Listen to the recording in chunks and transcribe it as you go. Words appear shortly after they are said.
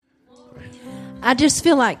I just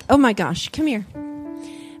feel like, oh my gosh, come here.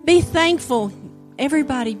 Be thankful.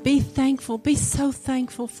 Everybody, be thankful. Be so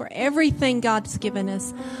thankful for everything God's given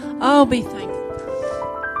us. Oh, be thankful.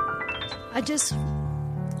 I just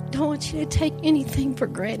don't want you to take anything for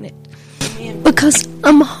granted. Because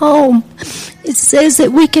I'm home. It says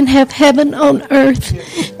that we can have heaven on earth.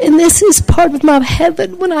 And this is part of my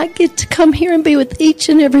heaven when I get to come here and be with each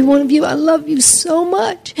and every one of you. I love you so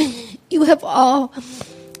much. You have all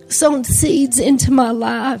sown seeds into my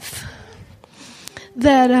life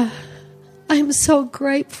that I am so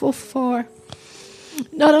grateful for.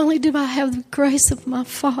 Not only do I have the grace of my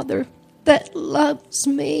Father that loves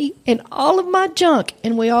me and all of my junk.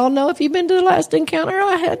 And we all know, if you've been to the last encounter,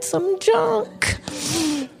 I had some junk.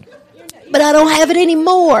 But I don't have it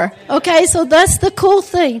anymore. Okay, so that's the cool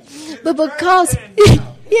thing. But because, yeah,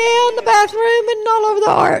 in the bathroom and all over the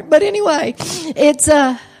art. But anyway,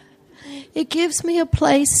 it gives me a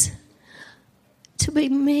place to be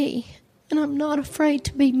me. And I'm not afraid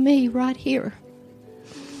to be me right here.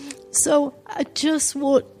 So I just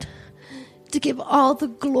want to give all the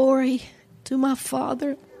glory to my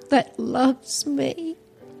Father that loves me.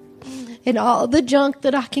 And all the junk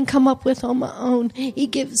that I can come up with on my own, He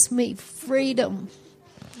gives me freedom.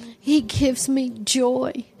 He gives me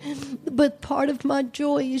joy. But part of my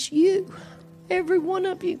joy is you. Every one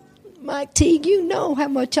of you. Mike Teague, you know how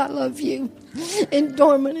much I love you. And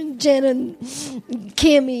Dorman and Jen and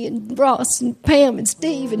Kimmy and Ross and Pam and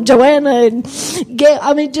Steve and Joanna and Gail.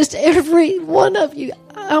 I mean, just every one of you.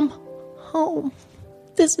 I'm home.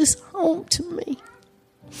 This is home to me.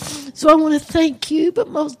 So I want to thank you, but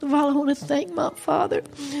most of all, I want to thank my Father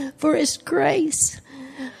for His grace.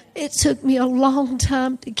 It took me a long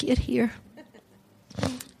time to get here.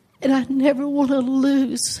 And I never want to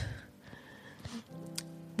lose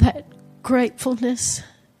that gratefulness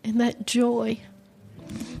and that joy.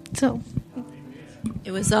 So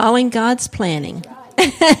it was all in God's planning.